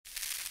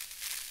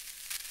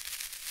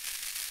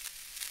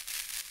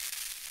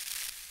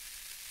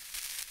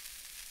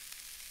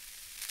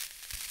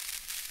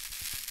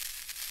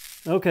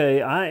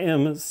Okay, I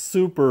am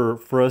super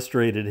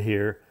frustrated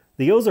here.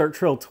 The Ozark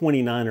Trail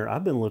 29er,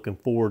 I've been looking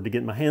forward to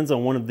getting my hands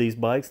on one of these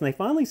bikes, and they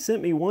finally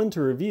sent me one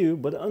to review,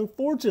 but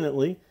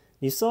unfortunately,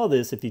 you saw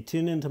this if you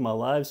tune into my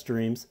live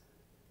streams,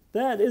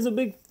 that is a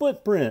big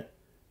footprint,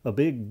 a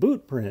big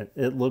boot print,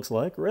 it looks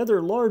like, a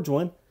rather large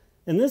one,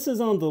 and this is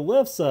on the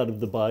left side of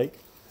the bike,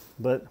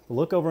 but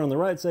look over on the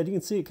right side, you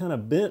can see it kind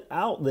of bent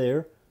out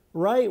there,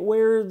 right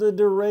where the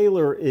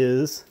derailleur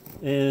is,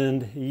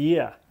 and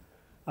yeah.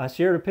 I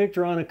shared a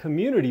picture on a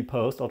community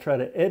post. I'll try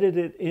to edit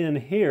it in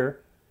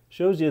here.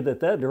 Shows you that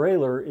that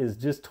derailleur is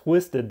just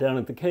twisted down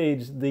at the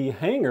cage. The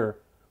hanger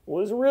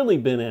was really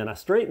bent in. I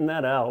straightened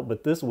that out,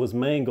 but this was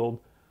mangled.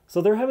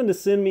 So they're having to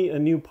send me a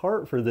new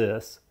part for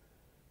this.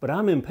 But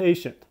I'm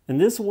impatient.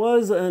 And this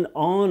was an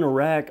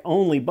on-rack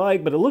only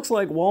bike, but it looks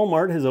like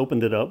Walmart has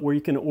opened it up where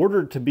you can order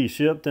it to be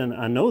shipped, and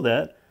I know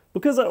that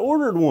because I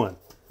ordered one.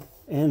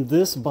 And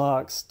this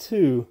box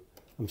too.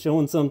 I'm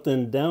showing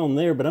something down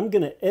there, but I'm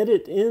going to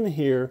edit in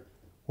here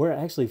where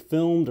I actually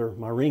filmed, or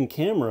my Ring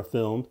camera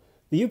filmed,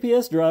 the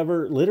UPS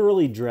driver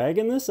literally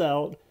dragging this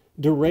out,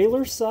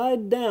 derailleur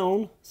side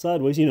down,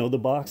 sideways, you know, the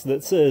box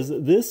that says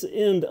this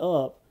end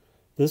up.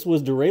 This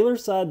was derailleur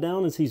side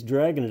down as he's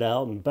dragging it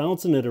out and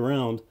bouncing it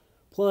around.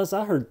 Plus,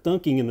 I heard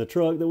thunking in the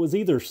truck that was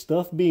either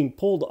stuff being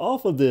pulled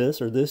off of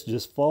this or this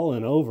just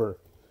falling over.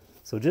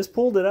 So just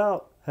pulled it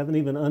out. Haven't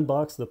even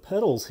unboxed the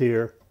pedals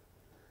here.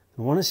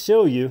 I want to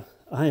show you.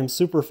 I am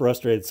super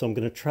frustrated, so I'm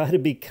going to try to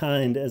be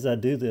kind as I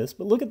do this.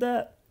 But look at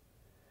that.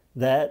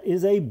 That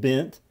is a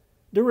bent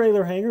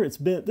derailleur hanger. It's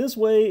bent this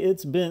way,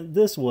 it's bent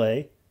this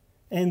way.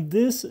 And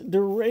this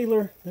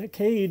derailleur, that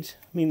cage,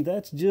 I mean,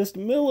 that's just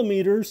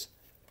millimeters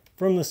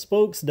from the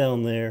spokes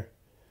down there.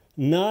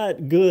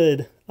 Not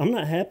good. I'm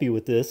not happy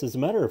with this. As a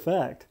matter of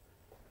fact,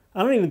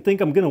 I don't even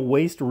think I'm going to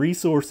waste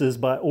resources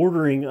by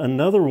ordering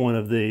another one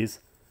of these.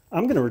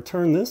 I'm going to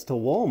return this to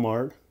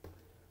Walmart.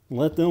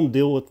 Let them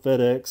deal with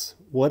FedEx,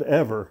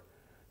 whatever.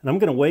 And I'm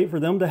going to wait for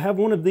them to have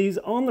one of these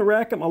on the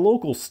rack at my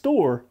local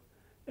store,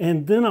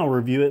 and then I'll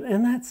review it.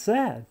 And that's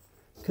sad,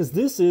 because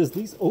this is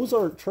the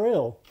Ozark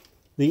Trail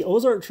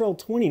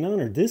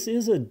 29er. This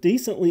is a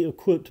decently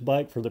equipped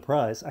bike for the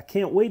price. I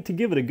can't wait to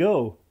give it a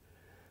go.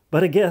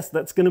 But I guess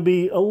that's going to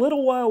be a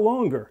little while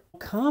longer.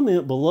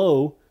 Comment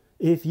below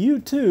if you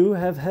too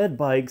have had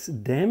bikes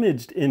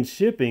damaged in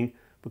shipping,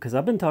 because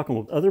I've been talking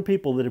with other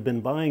people that have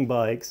been buying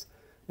bikes.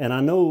 And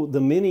I know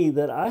the many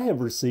that I have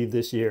received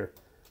this year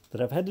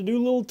that I've had to do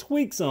little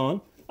tweaks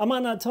on. I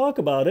might not talk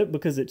about it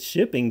because it's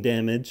shipping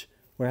damage,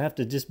 where I have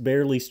to just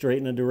barely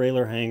straighten a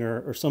derailleur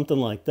hanger or something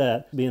like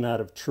that, being out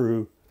of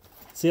true.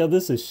 See how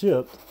this is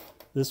shipped?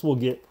 This will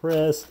get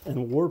pressed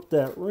and warp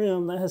that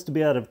rim. That has to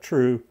be out of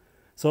true.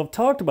 So I've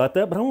talked about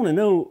that, but I want to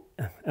know,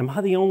 am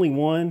I the only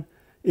one?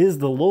 Is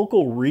the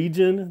local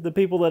region the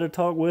people that I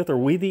talk with? Are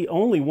we the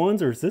only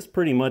ones, or is this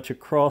pretty much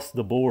across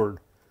the board?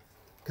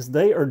 Because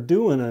they are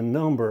doing a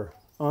number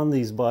on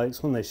these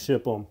bikes when they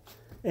ship them.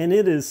 And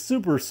it is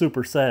super,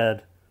 super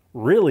sad,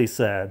 really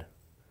sad,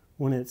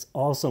 when it's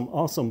awesome,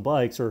 awesome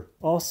bikes, or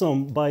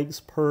awesome bikes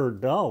per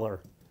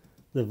dollar.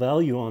 The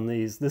value on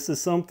these. This is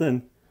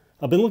something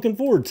I've been looking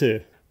forward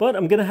to. But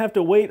I'm going to have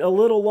to wait a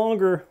little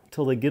longer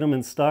until they get them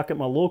in stock at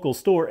my local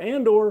store,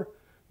 and or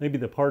maybe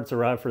the parts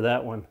arrive for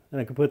that one,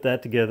 and I can put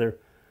that together.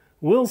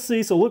 We'll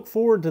see, so look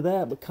forward to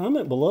that. But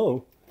comment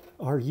below,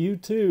 are you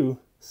too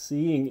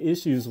seeing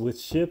issues with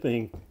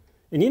shipping?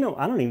 And you know,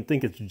 I don't even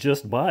think it's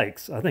just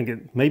bikes. I think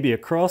it may be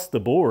across the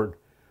board.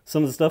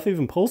 Some of the stuff,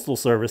 even postal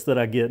service that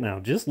I get now,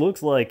 just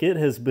looks like it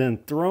has been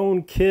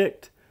thrown,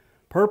 kicked,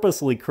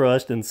 purposely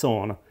crushed, and so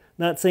on.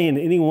 Not saying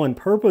anyone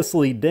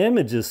purposely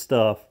damages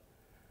stuff.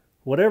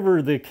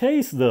 Whatever the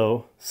case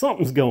though,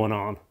 something's going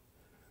on.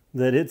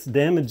 That it's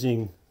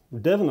damaging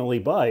definitely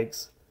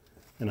bikes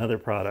and other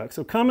products.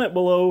 So comment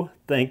below.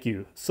 Thank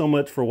you so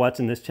much for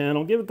watching this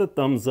channel. Give it the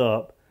thumbs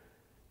up,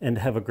 and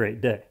have a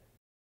great day.